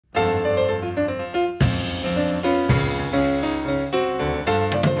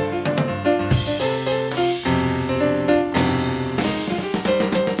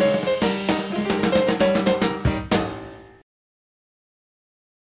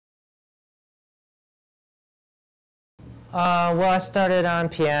Well, I started on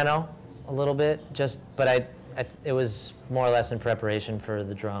piano a little bit, but it was more or less in preparation for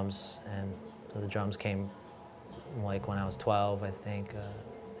the drums, and so the drums came like when I was 12, I think,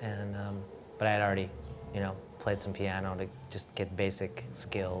 but I had already, played some piano to just get basic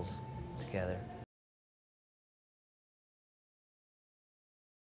skills together.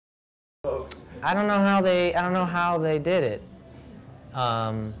 Folks. I don't know how they did it.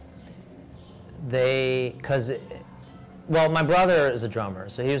 Well, my brother is a drummer,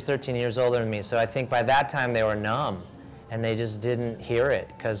 so he was 13 years older than me, so I think by that time they were numb, and they just didn't hear it,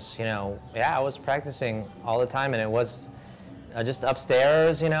 because, I was practicing all the time, and it was just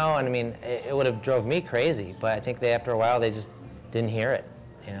upstairs, and I mean, it would have drove me crazy, but I think after a while, they just didn't hear it,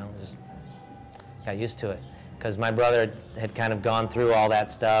 just got used to it, because my brother had kind of gone through all that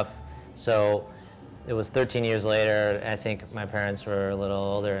stuff, so it was 13 years later. I think my parents were a little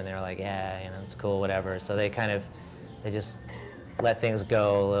older, and they were like, yeah, it's cool, whatever. So they just let things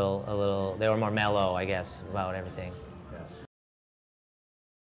go a little. They were more mellow, I guess, about everything.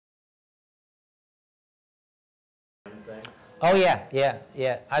 Yeah. Oh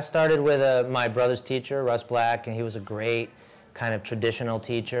yeah. I started with my brother's teacher, Russ Black, and he was a great kind of traditional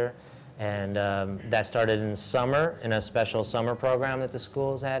teacher. And that started in summer, in a special summer program that the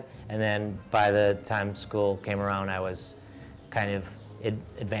schools had. And then by the time school came around, I was kind of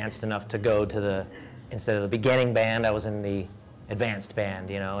advanced enough to go to instead of the beginning band, I was in the advanced band,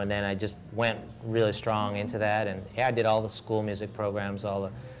 and then I just went really strong into that. And yeah, I did all the school music programs,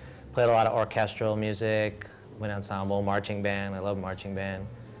 played a lot of orchestral music, went ensemble, marching band. I love marching band.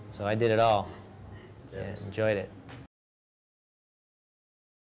 So I did it all. Yes. And enjoyed it.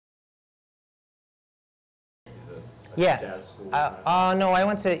 Yeah. Jazz school? No, I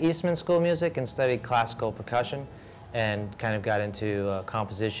went to Eastman School of Music and studied classical percussion, and kind of got into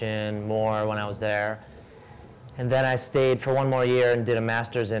composition more when I was there. And then I stayed for one more year and did a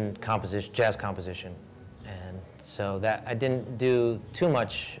master's in jazz composition. And so I didn't do too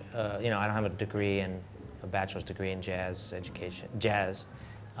much, I don't have a degree a bachelor's degree in jazz education,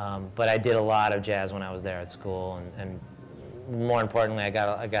 but I did a lot of jazz when I was there at school, and more importantly, I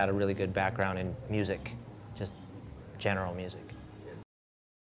got a really good background in music, just general music.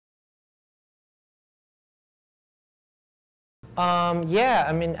 Yeah,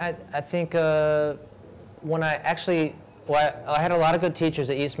 I mean, I think when I had a lot of good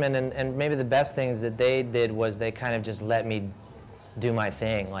teachers at Eastman, and maybe the best things that they did was they kind of just let me do my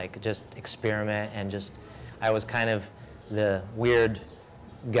thing, like just experiment, and I was kind of the weird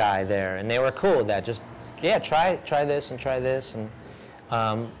guy there, and they were cool with that. Just, yeah, try this and try this, and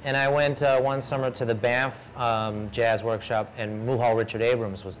I went one summer to the Banff Jazz Workshop, and Muhal Richard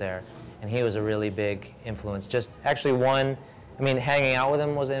Abrams was there, and he was a really big influence. Just actually hanging out with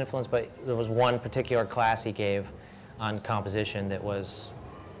him was an influence, but there was one particular class he gave on composition that was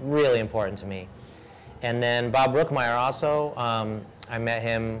really important to me. And then Bob Brookmeyer also, I met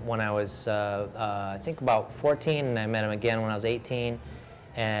him when I was, I think about 14, and I met him again when I was 18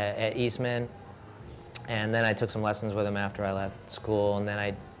 at Eastman. And then I took some lessons with him after I left school, and then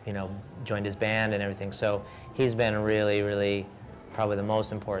I, joined his band and everything. So he's been really, really probably the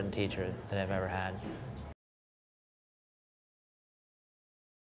most important teacher that I've ever had.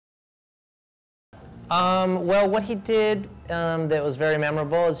 Well, what he did that was very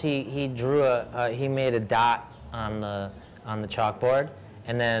memorable is he made a dot on the chalkboard,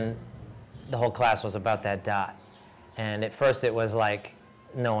 and then the whole class was about that dot. And at first it was like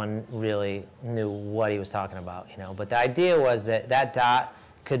no one really knew what he was talking about, But the idea was that dot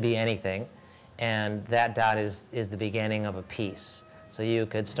could be anything, and that dot is the beginning of a piece. So you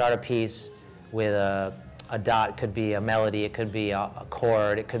could start a piece with a dot. It could be a melody, it could be a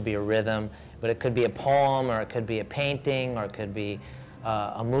chord, it could be a rhythm, but it could be a poem, or it could be a painting, or it could be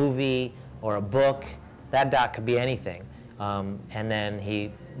a movie or a book. That dot could be anything. And then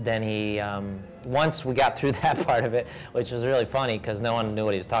once we got through that part of it, which was really funny because no one knew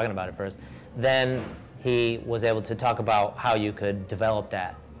what he was talking about at first, then he was able to talk about how you could develop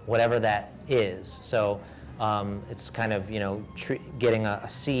that, whatever that is. So it's kind of, getting a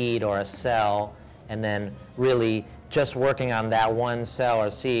seed or a cell, and then really just working on that one cell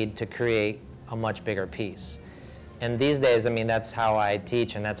or seed to create a much bigger piece. And these days, that's how I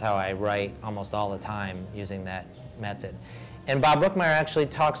teach, and that's how I write almost all the time, using that method. And Bob Brookmeyer actually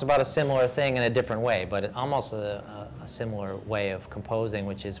talks about a similar thing in a different way, but almost a similar way of composing,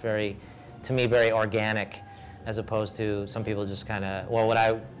 which is to me, very organic, as opposed to some people just kind of, well, what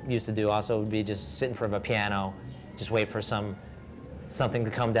I used to do also would be just sit in front of a piano, just wait for something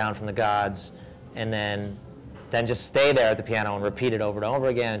to come down from the gods, and then just stay there at the piano and repeat it over and over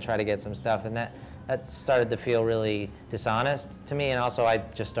again and try to get some stuff. And that started to feel really dishonest to me, and also I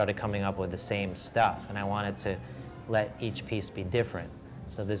just started coming up with the same stuff, and I wanted to let each piece be different.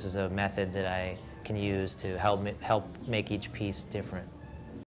 So this is a method that I can use to help make each piece different.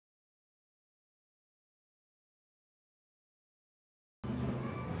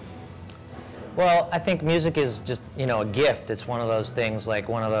 Well, I think music is just, you know, a gift. It's one of those things, like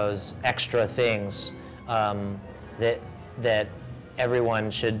one of those extra things that everyone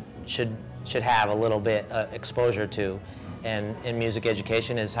should have a little bit exposure to. And in music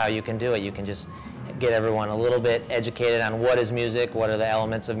education is how you can do it. You can just get everyone a little bit educated on what is music, what are the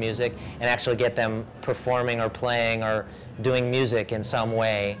elements of music, and actually get performing or playing or doing music in some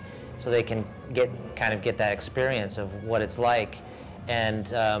way, so they can kind of get that experience of what it's like.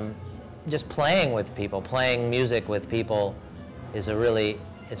 And just playing with people, playing music with people is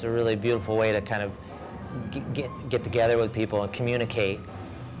it's a really beautiful way to kind of get together with people and communicate,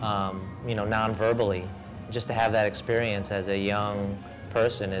 you know, non-verbally. Just to have that experience as a young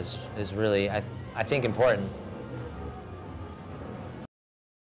person is really, I think, important.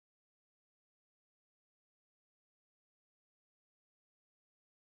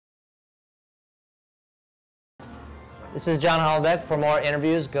 This is John Hollenback. For more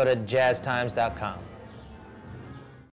interviews, go to jazztimes.com.